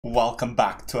Welcome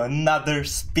back to another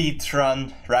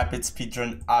rapid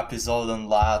speedrun episode, and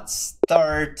let's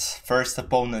start. First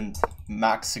opponent,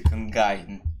 Mexican guy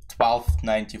in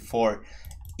 1294,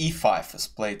 E5 is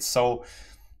played. So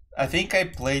I think I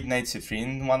played knight c3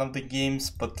 in one of the games,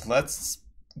 but let's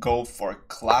go for a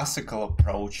classical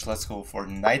approach. Let's go for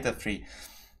knight f3.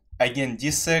 Again,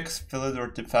 d6,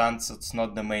 Philidor defense, it's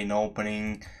not the main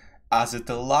opening, as it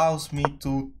allows me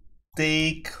to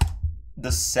take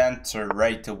the center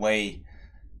right away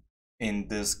in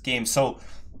this game. So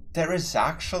there is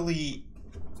actually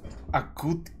a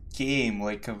good game,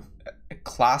 like a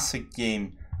classic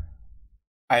game.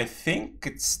 I think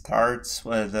it starts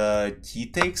with d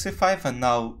takes e5, and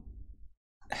now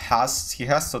he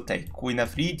has to take queen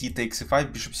f3, d takes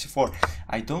e5, bishop c4.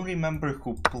 I don't remember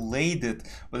who played it,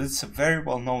 but it's a very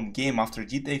well-known game. After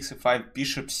d takes e5,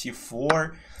 bishop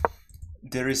c4,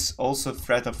 there is also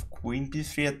threat of queen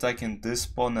b3 attacking this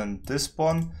pawn and this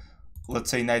pawn.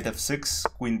 Let's say knight f6,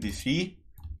 queen b3,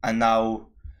 and now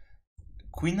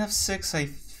queen f6. I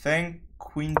think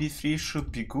queen b3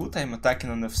 should be good. I'm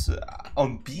attacking on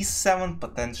b7,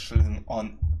 potentially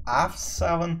on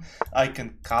f7. I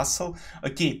can castle.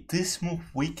 Okay, this move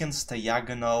weakens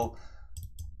diagonal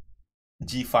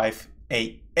g5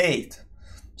 a8.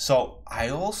 So I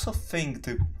also think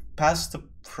the best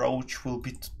approach will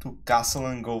be to castle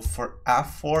and go for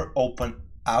f4, open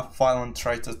f file, and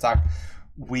try to attack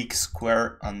weak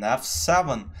square on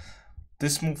f7.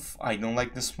 This move, I don't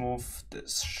like this move.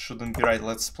 This shouldn't be right.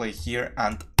 Let's play here,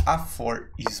 and f4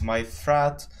 is my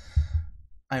threat.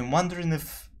 I'm wondering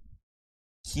if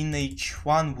king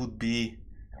h1 would be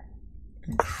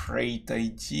a great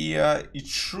idea. It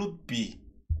should be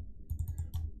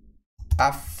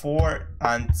f4,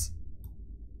 and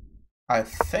I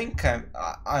think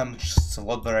I'm just a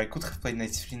lot better. I could have played knight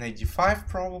c3, knight d5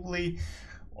 probably,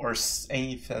 or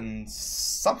anything,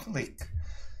 something like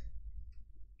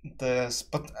this.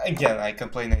 But again, I can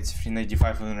play knight c3, knight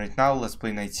d5 even right now. Let's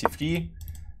play knight c3.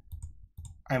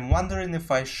 I'm wondering if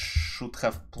I should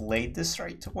have played this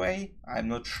right away. I'm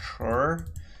not sure,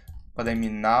 but I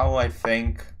mean, now I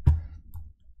think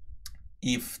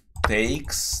if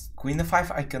takes queen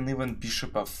f5, I can even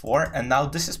bishop f4, and now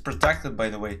this is protected, by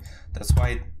the way. That's why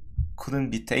it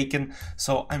couldn't be taken.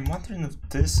 So I'm wondering if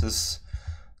this is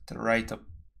the right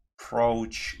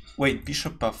approach. Wait,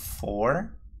 bishop f4,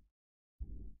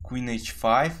 queen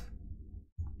h5.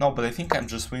 No, but I think I'm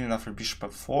just winning after bishop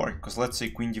f4, because let's say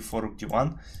queen d4, rook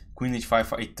d1, queen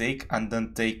h5 I take, and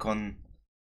then take on...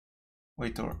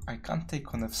 Wait, or I can't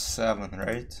take on f7,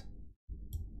 right?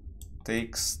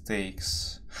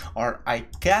 Takes, or I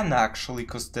can actually,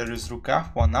 because there is rook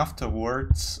f1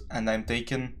 afterwards, and I'm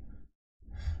taking...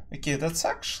 Okay, that's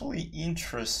actually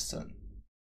interesting.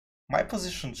 My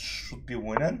position should be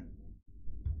winning.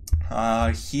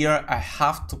 Here I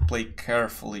have to play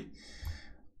carefully.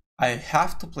 I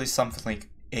have to play something like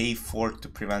a4 to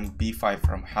prevent b5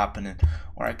 from happening,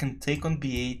 or I can take on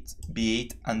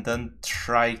b8, and then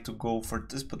try to go for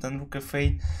this, but then rook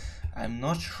f8. I'm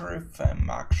not sure if I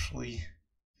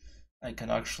can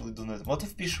actually do that. What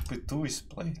if bishop e2 is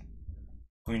played?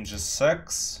 Queen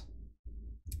g6.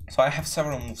 So I have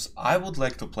several moves. I would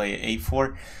like to play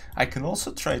a4. I can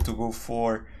also try to go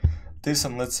for this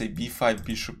and let's say b5,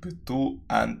 bishop e2,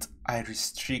 and I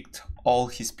restrict all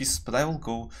his pieces, but I will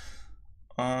go...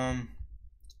 yeah,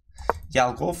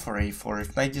 I'll go for a4.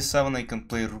 If knight d7, I can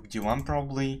play rook d1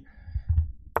 probably.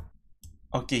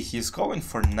 Okay, he's going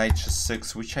for knight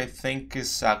g6, which I think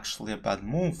is actually a bad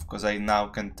move, because I now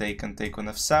can take on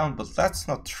f7, but let's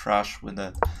not rush with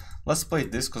it. Let's play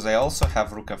this, because I also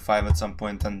have rook f5 at some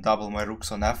point and double my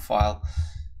rooks on f-file.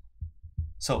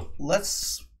 So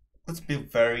let's be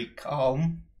very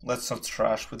calm. Let's not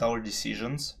rush with our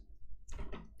decisions,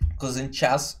 because in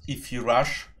chess, if you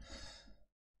rush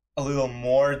a little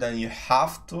more than you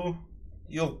have to,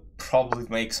 you'll probably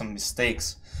make some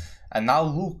mistakes. And now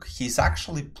look, he's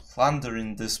actually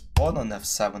plundering this pawn on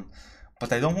f7,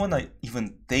 but I don't want to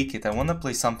even take it. I want to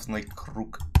play something like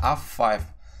rook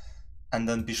f5, and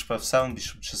then bishop f7,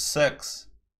 bishop g6.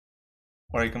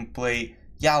 Or I can play,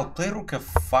 yeah, I'll play rook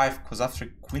f5, because after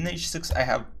queen h6 I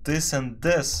have this and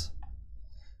this.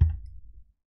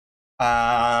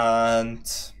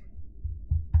 And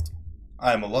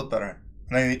I'm a lot better.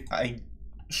 And I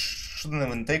shouldn't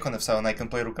even take on f7, I can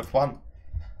play rook f1.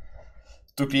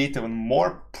 To create even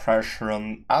more pressure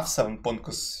on f7 pawn,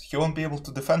 because he won't be able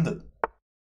to defend it.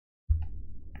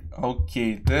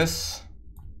 Okay, this...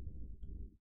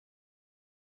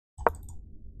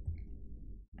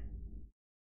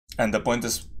 And the point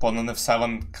is pawn on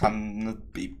f7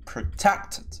 cannot be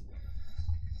protected.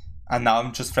 And now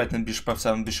I'm just threatening bishop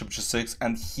f7, bishop g6,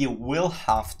 and he will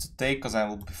have to take, because I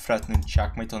will be threatening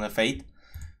checkmate on f8.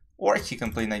 Or he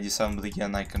can play knight d7, but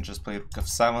again I can just play rook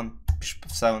f7, bishop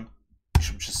f7,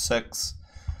 bishop g6,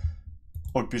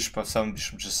 or bishop f7,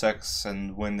 bishop g6,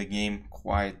 and win the game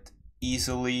quite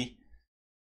easily.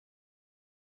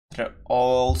 There are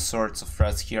all sorts of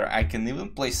threats here. I can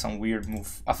even play some weird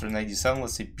move after knight d7,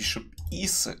 let's say bishop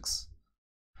e6.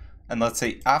 And let's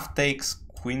say f takes,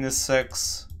 queen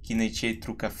e6, king h8,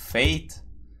 rook f8.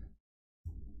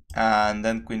 And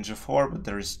then queen g4, but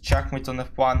there is checkmate on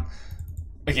f1.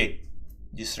 Okay,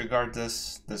 disregard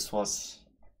this. This was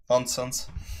nonsense.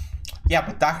 Yeah,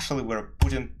 but actually we're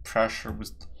putting pressure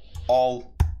with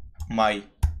all my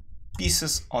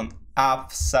pieces on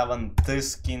f7.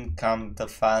 This king can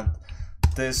defend,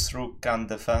 this rook can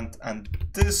defend, and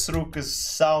this rook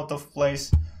is out of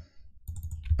place.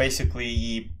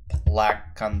 Basically,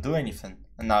 black can't do anything.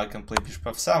 And now I can play bishop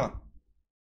f7.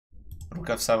 Rook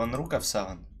f7, rook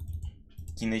f7.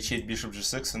 King h8, bishop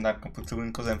g6, and I'm completely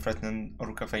winning because I'm threatening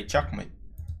rook f8 checkmate.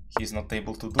 He's not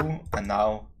able to do, and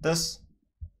now this.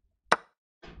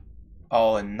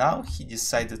 Oh, and now he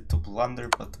decided to blunder,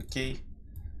 but okay.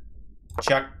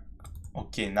 Check.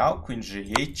 Okay, now queen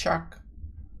g8 check.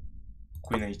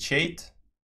 Queen h8.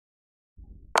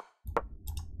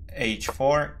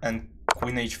 h4, and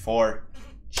queen h4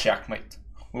 checkmate.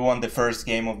 We won the first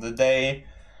game of the day,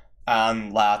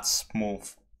 and let's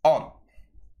move on.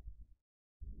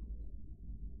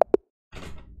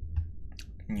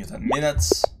 Newton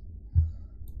minutes.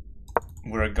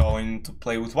 We're going to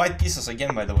play with white pieces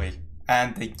again, by the way.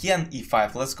 And again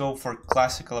e5. Let's go for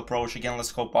classical approach again.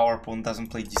 Let's hope our opponent doesn't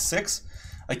play d6.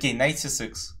 Okay, knight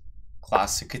c6.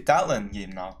 Classic Italian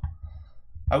game now.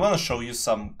 I want to show you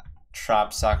some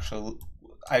traps actually.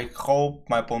 I hope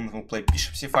my opponent will play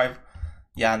bishop c5.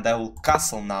 Yeah, and I will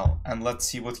castle now. And let's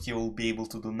see what he will be able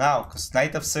to do now. Because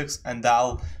knight f6, and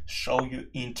I'll show you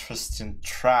interesting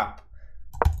trap.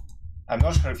 I'm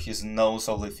not sure if he knows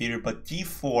all the theory, but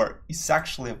d4 is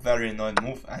actually a very annoying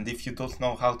move, and if you don't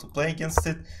know how to play against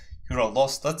it, you're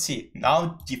lost. Let's see.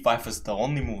 Now d5 is the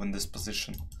only move in this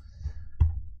position.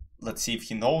 Let's see if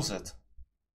he knows it.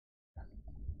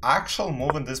 Actual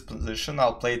move in this position,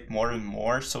 I'll play it more and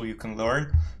more so you can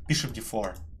learn. Bishop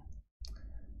d4.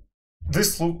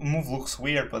 This move looks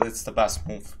weird, but it's the best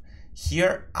move.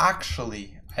 Here,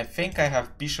 actually, I think I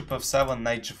have bishop f7,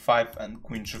 knight g5, and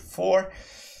queen g4.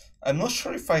 I'm not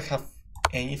sure if I have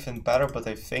anything better, but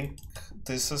I think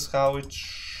this is how it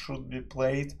should be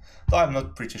played. Though I'm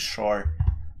not pretty sure.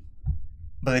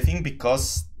 But I think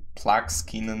because black's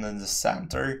king in the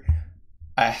center,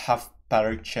 I have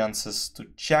better chances to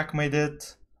checkmate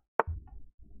it.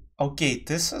 Okay,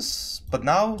 this is... But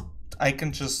now I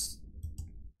can just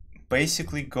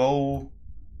basically go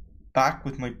back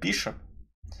with my bishop.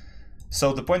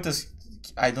 So the point is,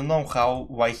 I don't know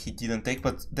why he didn't take,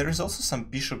 but there is also some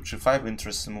bishop g5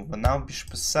 interesting move. But now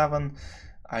bishop s7,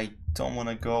 I don't want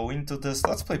to go into this.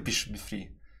 Let's play bishop b3.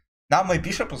 Now my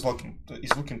bishop is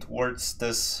looking towards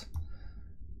this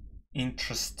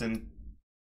interesting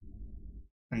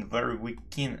and very weak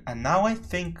king. And now I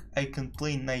think I can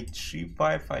play knight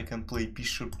g5, I can play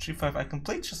bishop g5, I can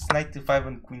play just knight d5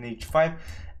 and queen h5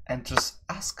 and just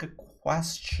ask a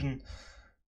question.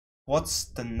 What's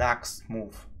the next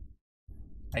move?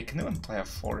 I can even play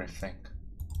f4, I think.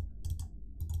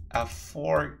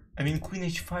 f4, I mean, queen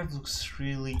h5 looks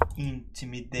really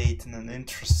intimidating and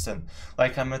interesting.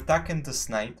 Like, I'm attacking this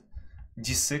knight.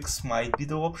 d6 might be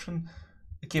the option.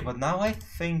 Okay, but now I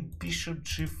think bishop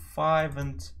g5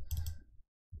 and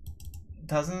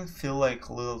doesn't feel like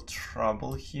a little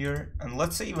trouble here. And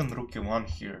let's say even rook e1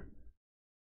 here.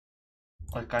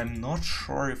 Like, I'm not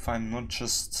sure if I'm not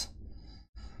just...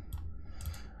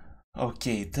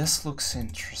 Okay, this looks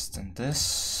interesting.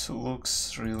 This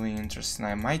looks really interesting.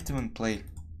 I might even play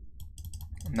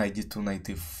knight d2, knight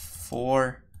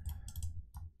d4.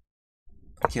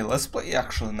 Okay, let's play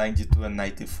actually knight d2 and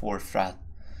knight d4 threat.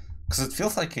 Because it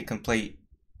feels like I can play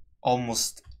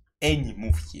almost any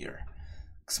move here.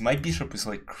 Because my bishop is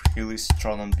like really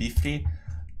strong on b3.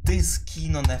 This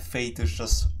king on f8 is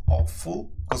just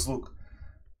awful. Because look,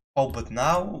 oh, but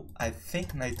now I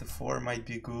think knight d4 might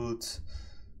be good.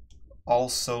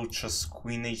 Also just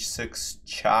queen h6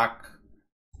 check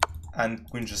and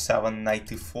queen g7 knight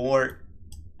d4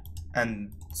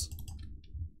 and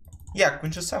yeah,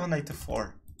 queen g7 knight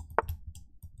d4.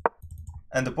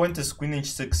 And the point is queen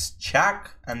h6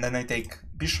 check and then I take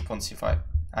bishop on c5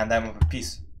 and I'm over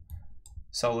piece.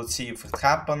 So let's see if it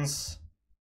happens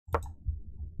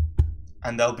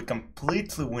and I'll be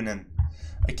completely winning.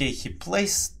 Okay, he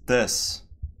plays this,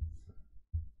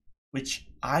 which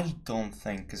I don't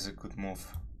think is a good move.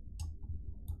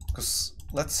 Because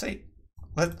let's say,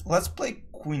 let's play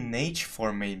Queen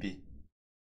H4 maybe.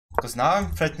 Because now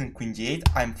I'm threatening Queen D8,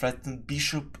 I'm threatening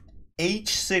Bishop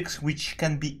H6, which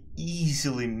can be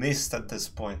easily missed at this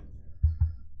point.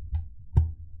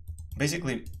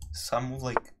 Basically, some move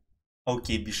like,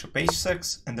 okay, Bishop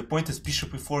H6, and the point is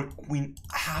Bishop E4, Queen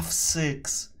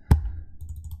F6.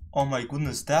 Oh my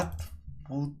goodness, that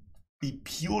would be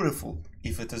beautiful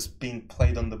if it is being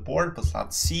played on the board, but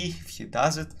let's see if he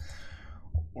does it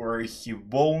or he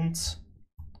won't,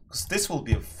 because this will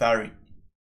be a very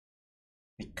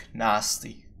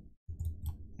nasty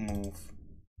move.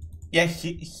 Yeah,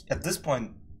 he at this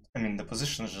point, I mean, the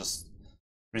position is just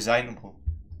resignable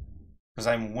because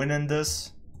I'm winning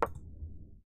this.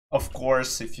 Of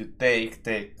course, if you take,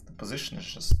 the position is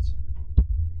just,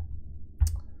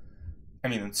 I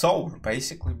mean, it's over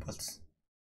basically, but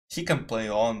he can play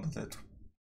on with it.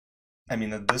 I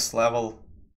mean, at this level,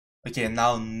 okay,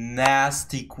 now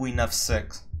nasty Queen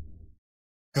F6,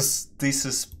 because this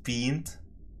is pinned.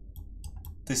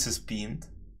 This is pinned.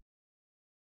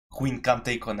 Queen can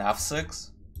take on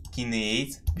F6, King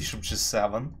A8, Bishop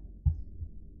G7,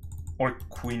 or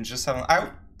Queen G7. I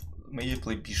would maybe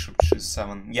play Bishop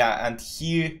G7. Yeah, and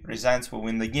he resigns, we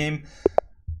win the game.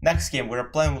 Next game, we're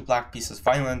playing with black pieces.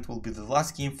 Finally, it will be the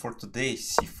last game for today.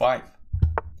 C5,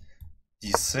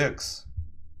 D6,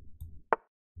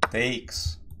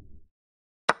 takes,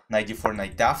 knight D4,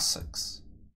 knight F6.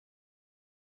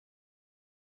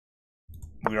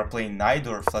 We are playing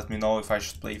Najdorf. Let me know if I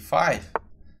should play 5,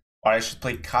 or I should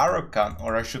play Caro-Kann,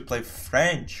 or I should play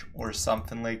French, or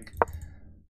something like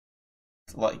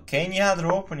any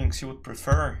other openings you would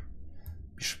prefer.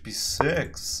 Bishop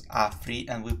B6, A3,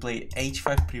 and we play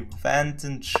H5,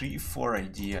 preventing G4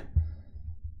 idea.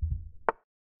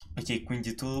 Okay, Queen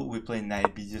D2, we play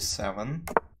knight BD7,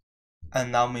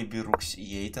 and now maybe Rook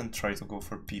C8 and try to go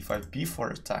for P5,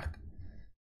 B4 attack.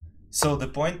 So the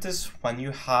point is, when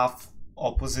you have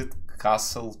opposite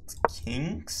castled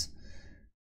kings,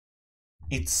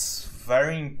 it's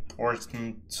very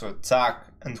important to attack,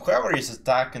 and whoever is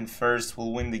attacking first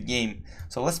will win the game.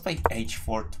 So let's play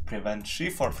H4 to prevent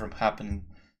G4 from happening.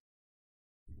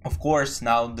 Of course,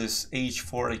 now this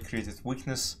H4 I created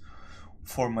weakness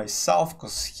for myself,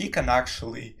 because he can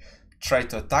actually try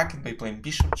to attack it by playing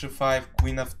Bishop G5,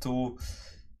 Queen F2.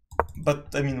 But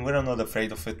I mean, we're not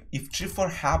afraid of it. If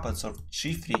G4 happens or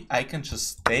G3, I can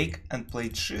just take and play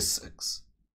G6.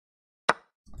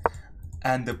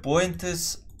 And the point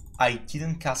is, I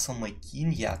didn't castle my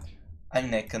king yet. I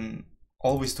mean, I can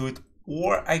always do it,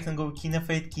 or I can go King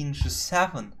F8, King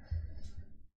G7,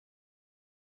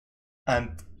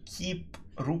 and keep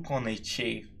Rook on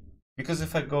H8. Because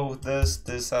if I go with this,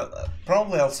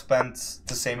 probably I'll spend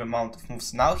the same amount of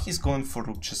moves. Now he's going for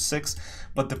Rook G6,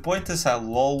 but the point is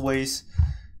I'll always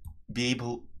be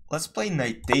able... Let's play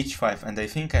Knight H5, and I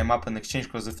think I'm up in exchange,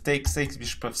 because if takes,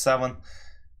 Bishop F7,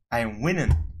 I'm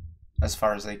winning, as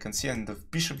far as I can see. And if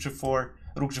Bishop G4,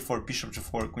 Rook G4, Bishop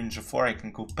G4, Queen G4, I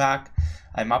can go back,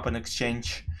 I'm up in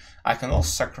exchange. I can also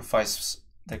sacrifice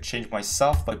the exchange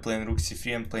myself by playing Rook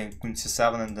C3 and playing Queen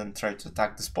C7, and then try to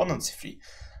attack the pawn on C3.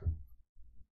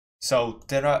 So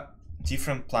there are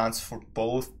different plans for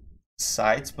both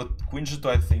sides, but Queen G2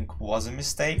 I think was a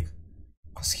mistake,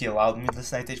 because he allowed me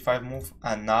this Knight H5 move.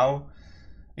 And now,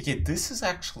 okay, this is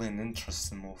actually an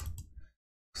interesting move,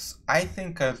 because I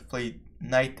think I've played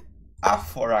Knight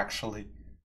F4 actually,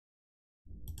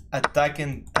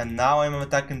 attacking, and now I'm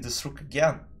attacking this Rook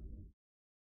again.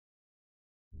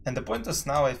 And the point is,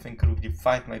 now I think Rook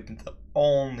D5 might be the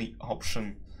only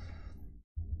option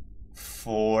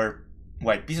for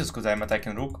white pieces, because I'm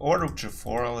attacking Rook or Rook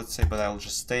G4, let's say, but I'll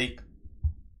just take.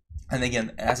 And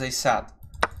again, as I said,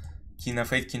 King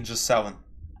F8, King G7.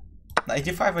 Knight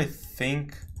D5, I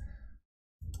think.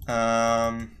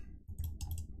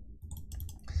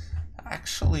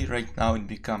 Actually, right now it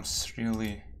becomes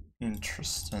really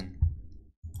interesting,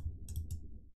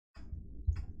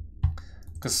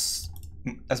 because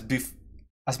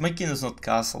as my king is not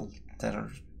castled, there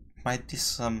might be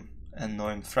some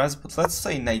annoying threats. But let's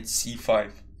say Knight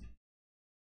C5.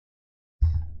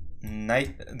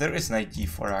 There is Knight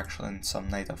D4 actually, and some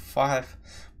Knight F5.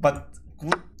 But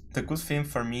the good thing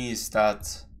for me is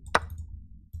that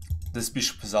this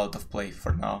bishop is out of play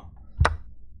for now.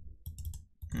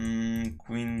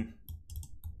 Queen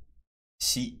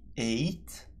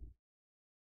C8.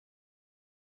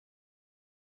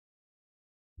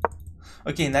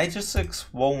 Okay, Knight G6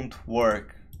 won't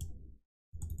work.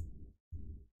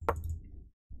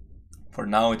 For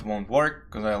now it won't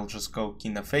work, because I'll just go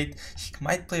king f8. He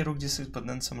might play rook d6, but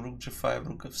then some rook g5,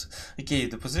 rook f6. Okay,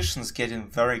 the position is getting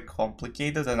very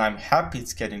complicated, and I'm happy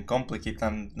it's getting complicated.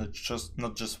 I'm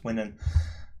not just winning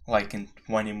like in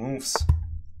 20 moves.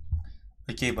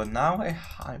 Okay, but now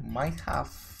I might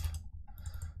have...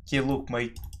 Okay, look,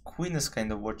 my queen is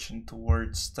kind of watching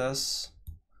towards this.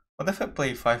 What if I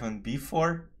play 5 and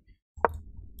b4?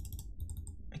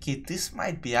 Okay, this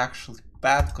might be actually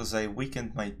bad because I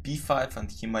weakened my b5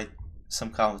 and he might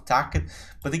somehow attack it.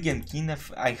 But again,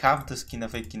 I have this king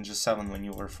f8, king g7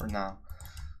 maneuver for now.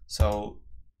 So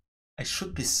I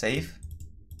should be safe.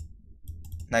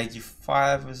 Knight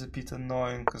e5 is a bit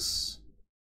annoying because...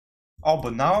 Oh,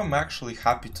 but now I'm actually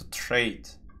happy to trade.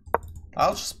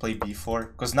 I'll just play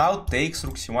b4 because now takes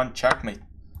rook c1, checkmate.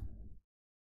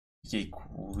 Okay,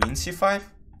 queen c5.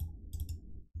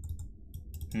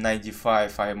 Knight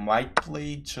d5, I might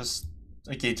play just...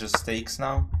 Okay, just takes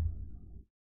now.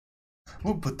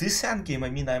 Look, but this endgame, I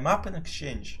mean, I'm up in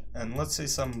exchange. And let's say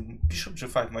some bishop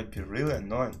g5 might be really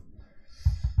annoying.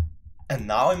 And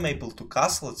now I'm able to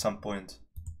castle at some point.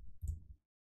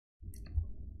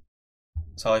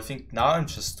 So I think now I'm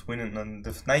just winning, and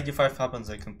if knight d5 happens,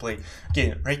 I can play.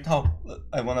 Okay, right now,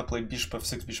 I want to play bishop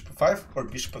f6, bishop f5, or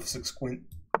bishop f6, queen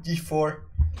d4.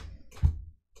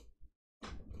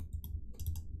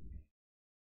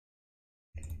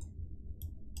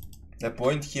 The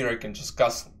point here, I can just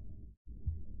castle.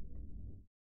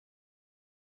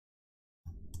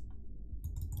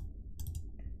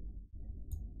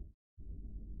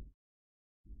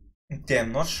 Okay,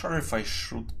 I'm not sure if I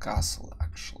should castle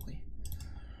actually.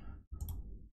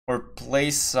 Or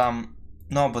play some...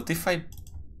 No, but if I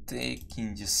take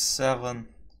king d7...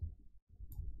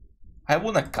 I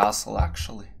wanna castle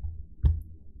actually.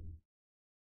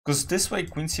 Because this way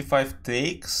queen c5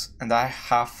 takes, and I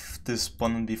have this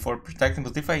pawn on b4 protecting,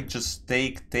 but if I just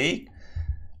take,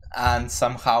 and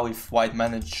somehow if white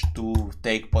manage to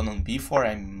take pawn on b4,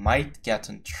 I might get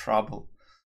in trouble.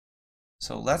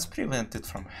 So let's prevent it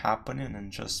from happening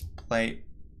and just play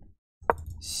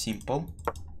simple.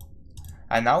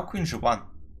 And now queen g1.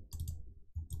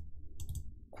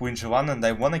 Queen g1, and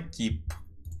I want to keep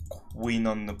queen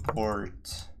on the board.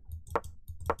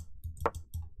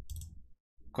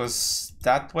 Because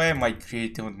that way I might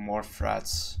create even more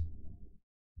threats.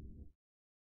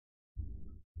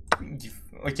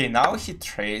 Okay, now he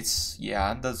trades.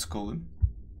 Yeah, that's good.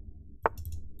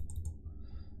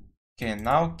 Okay,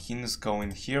 now king is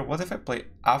going here. What if I play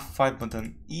f5, but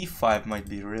then e5 might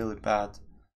be really bad.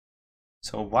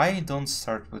 So why I don't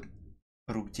start with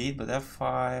rook d8, but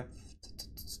f5?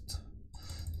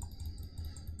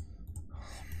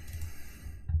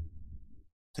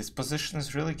 This position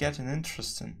is really getting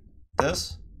interesting.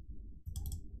 This?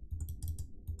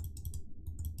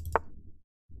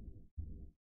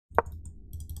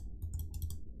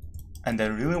 And I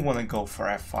really want to go for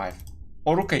f5.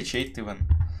 Or rook h8 even.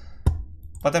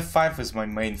 But f5 is my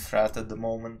main threat at the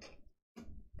moment.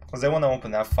 Because I want to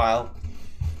open f-file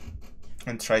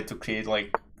and try to create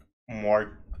like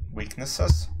more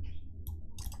weaknesses.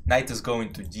 Knight is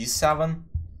going to d7.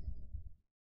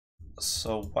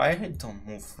 So why I don't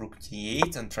move rook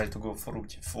d8 and try to go for rook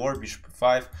d4, bishop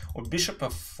f5, or bishop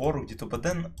f4, rook d2, but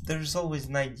then there's always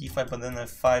knight d5, but then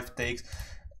f5 takes,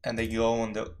 and I go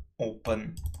on the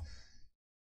open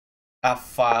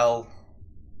f-file.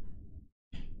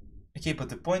 Okay, but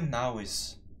the point now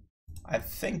is, I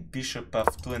think bishop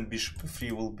f2 and bishop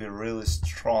f3 will be really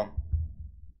strong.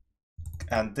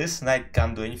 And this knight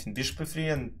can't do anything. Bishop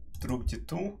f3 and rook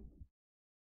d2,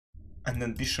 and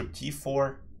then bishop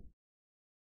d4.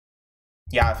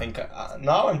 Yeah, I think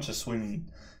now I'm just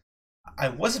winning. I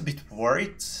was a bit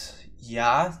worried,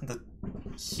 yeah, that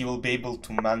he will be able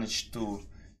to manage to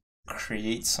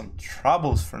create some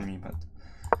troubles for me, but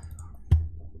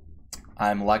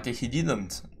I'm lucky he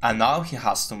didn't. And now he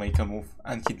has to make a move,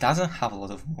 and he doesn't have a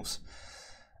lot of moves.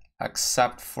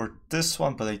 Except for this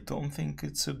one, but I don't think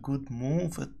it's a good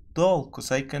move at all,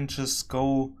 because I can just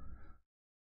go...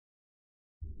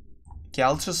 Okay,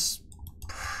 I'll just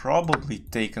probably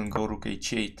take and go rook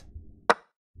h8.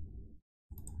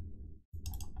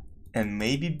 And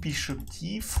maybe bishop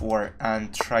d4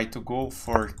 and try to go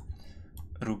for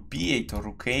rook b8 or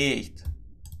rook a8.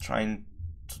 Trying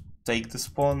to take this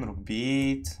pawn, rook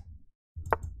b8.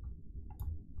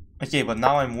 Okay, but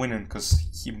now I'm winning because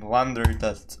he blundered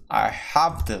that I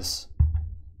have this.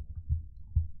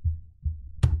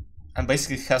 And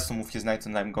basically he has to move his knight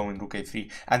and I'm going rook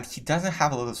a3. And he doesn't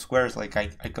have a lot of squares, like I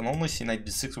can only see knight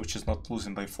b6, which is not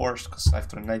losing by force, because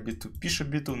after knight b2, bishop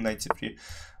b2, knight c3,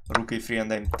 rook a3,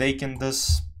 and I'm taking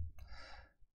this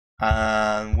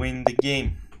and win the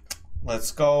game.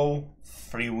 let's go.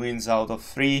 3 wins out of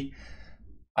 3.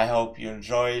 I hope you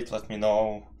enjoyed. Let me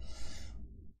know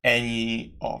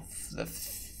any of the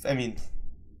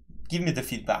give me the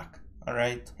feedback. All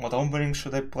right, what opening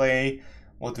should I play?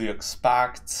 What do you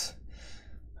expect?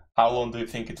 How long do you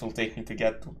think it will take me to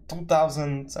get to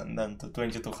 2000 and then to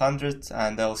 2200?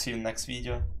 And I'll see you in the next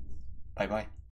video. Bye bye.